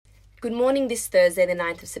Good morning this Thursday, the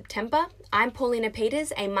 9th of September. I'm Paulina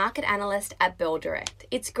Peters, a market analyst at Bell Direct.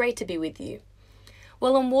 It's great to be with you.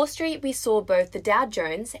 Well, on Wall Street, we saw both the Dow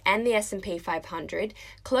Jones and the S&P 500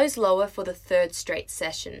 close lower for the third straight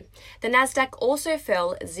session. The Nasdaq also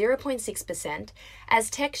fell 0.6% as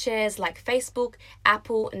tech shares like Facebook,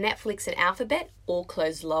 Apple, Netflix and Alphabet all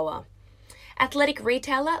closed lower. Athletic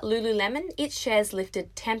retailer Lululemon, its shares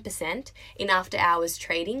lifted 10% in after-hours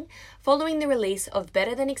trading following the release of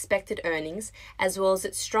better-than-expected earnings as well as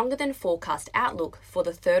its stronger-than-forecast outlook for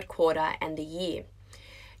the third quarter and the year.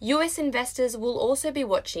 US investors will also be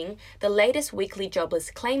watching the latest weekly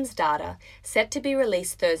jobless claims data set to be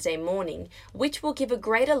released Thursday morning, which will give a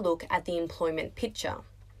greater look at the employment picture.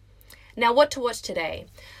 Now, what to watch today?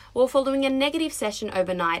 Well, following a negative session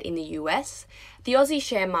overnight in the US, the Aussie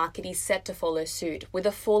share market is set to follow suit with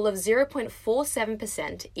a fall of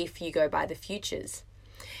 0.47% if you go by the futures.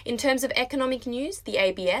 In terms of economic news, the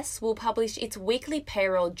ABS will publish its weekly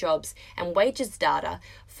payroll jobs and wages data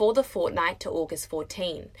for the fortnight to August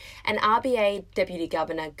 14, and RBA Deputy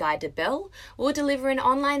Governor Guy Debelle will deliver an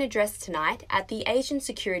online address tonight at the Asian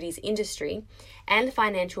Securities Industry and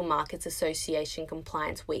Financial Markets Association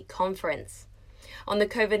Compliance Week conference. On the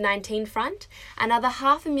COVID-19 front, another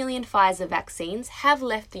 500,000 Pfizer vaccines have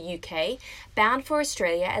left the UK, bound for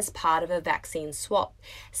Australia as part of a vaccine swap,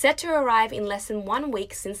 set to arrive in less than 1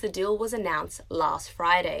 week since the deal was announced last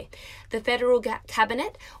Friday. The Federal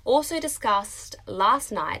Cabinet also discussed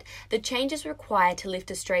last night the changes required to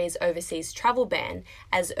lift Australia's overseas travel ban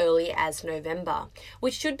as early as November,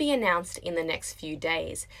 which should be announced in the next few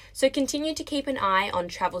days. So continue to keep an eye on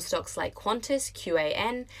travel stocks like Qantas,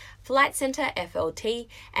 QAN, Flight Centre, FLT,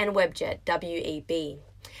 and Webjet, WEB.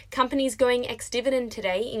 Companies going ex-dividend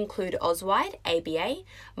today include Auswide, ABA,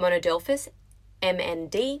 Monadelphous,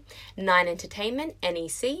 MND, Nine Entertainment,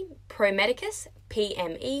 NEC, Pro Medicus,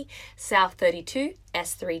 PME, South32,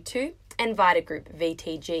 S32, and Vita Group,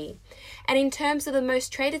 VTG. And in terms of the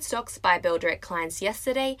most traded stocks by Bell Direct clients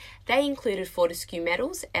yesterday, they included Fortescue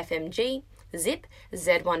Metals, FMG, Zip,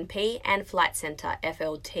 Z1P, and Flight Centre,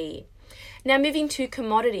 FLT. Now moving to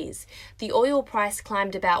commodities, the oil price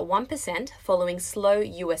climbed about 1% following slow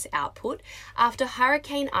US output after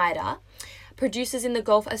Hurricane Ida. Producers in the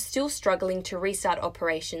Gulf are still struggling to restart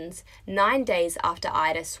operations 9 days after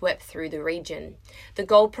Ida swept through the region. The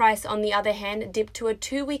gold price, on the other hand, dipped to a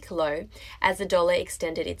 2-week low as the dollar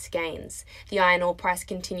extended its gains. The iron ore price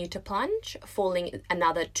continued to plunge, falling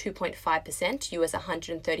another 2.5% to US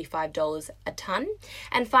 $135 a ton.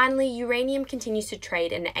 And finally, uranium continues to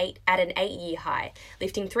trade at an 8-year high,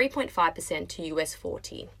 lifting 3.5% to US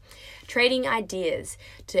 40. Trading ideas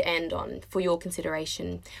to end on for your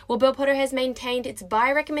consideration. Well, Bell Potter has maintained its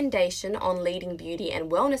buy recommendation on leading beauty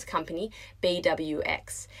and wellness company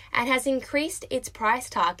BWX and has increased its price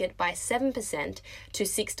target by 7% to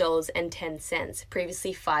 $6.10,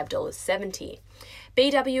 previously $5.70.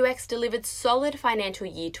 BWX delivered solid financial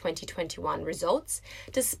year 2021 results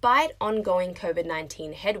despite ongoing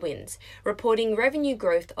COVID-19 headwinds, reporting revenue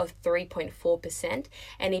growth of 3.4%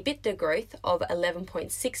 and EBITDA growth of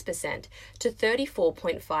 11.6% to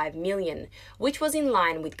 $34.5 million, which was in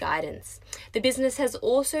line with guidance. The business has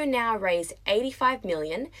also now raised $85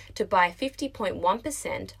 million to buy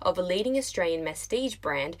 50.1% of a leading Australian prestige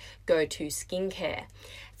brand, Go2 Skincare.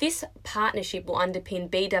 This partnership will underpin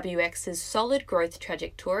BWX's solid growth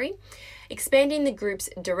trajectory, expanding the group's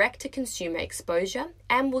direct-to-consumer exposure,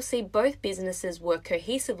 and will see both businesses work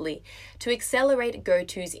cohesively to accelerate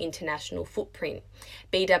Go2's international footprint.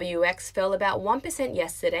 BWX fell about 1%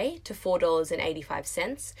 yesterday to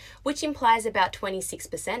 $4.85, which implies about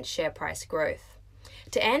 26% share price growth.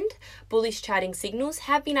 To end, bullish charting signals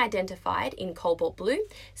have been identified in Cobalt Blue,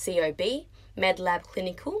 COB, MedLab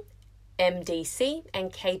Clinical, MDC,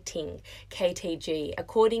 and KTing, KTG,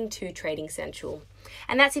 according to Trading Central.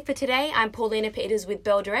 And that's it for today. I'm Paulina Peters with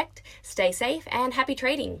Bell Direct. Stay safe and happy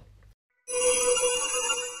trading.